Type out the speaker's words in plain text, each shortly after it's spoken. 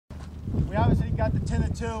We obviously got the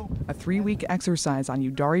 10-2. A 3-week exercise on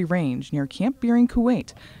Udari Range near Camp Buehring,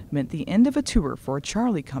 Kuwait, meant the end of a tour for a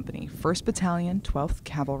Charlie Company, 1st Battalion, 12th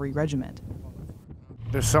Cavalry Regiment.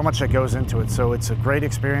 There's so much that goes into it, so it's a great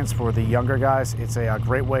experience for the younger guys. It's a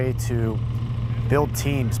great way to build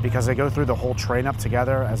teams because they go through the whole train-up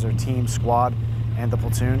together as their team, squad, and the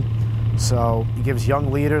platoon. So it gives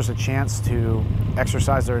young leaders a chance to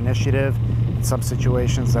exercise their initiative in some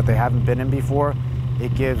situations that they haven't been in before.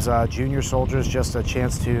 It gives junior soldiers just a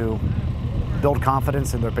chance to build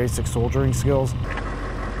confidence in their basic soldiering skills.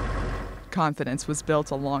 Confidence was built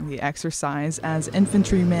along the exercise as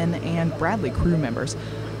infantrymen and Bradley crew members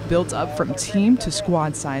built up from team to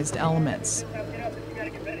squad-sized elements.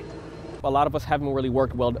 A lot of us haven't really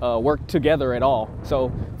worked together at all.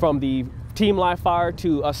 So from the team live fire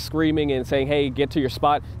to us screaming and saying, hey, get to your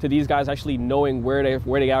spot, to these guys actually knowing where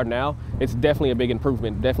they are now, it's definitely a big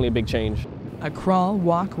improvement, definitely a big change. A crawl,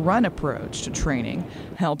 walk, run approach to training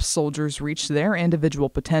helps soldiers reach their individual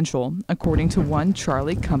potential, according to one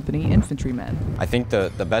Charlie Company infantryman. I think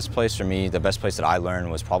the best place for me, the best place that I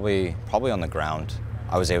learned was probably on the ground.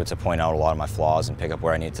 I was able to point out a lot of my flaws and pick up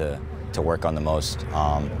where I need to work on the most.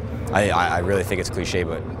 I really think it's cliche,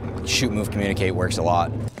 but shoot, move, communicate works a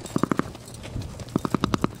lot.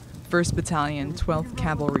 1st Battalion, 12th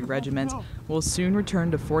Cavalry Regiment will soon return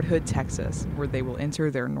to Fort Hood, Texas, where they will enter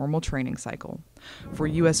their normal training cycle. For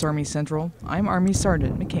U.S. Army Central, I'm Army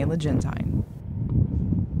Sergeant Michaela Gentine.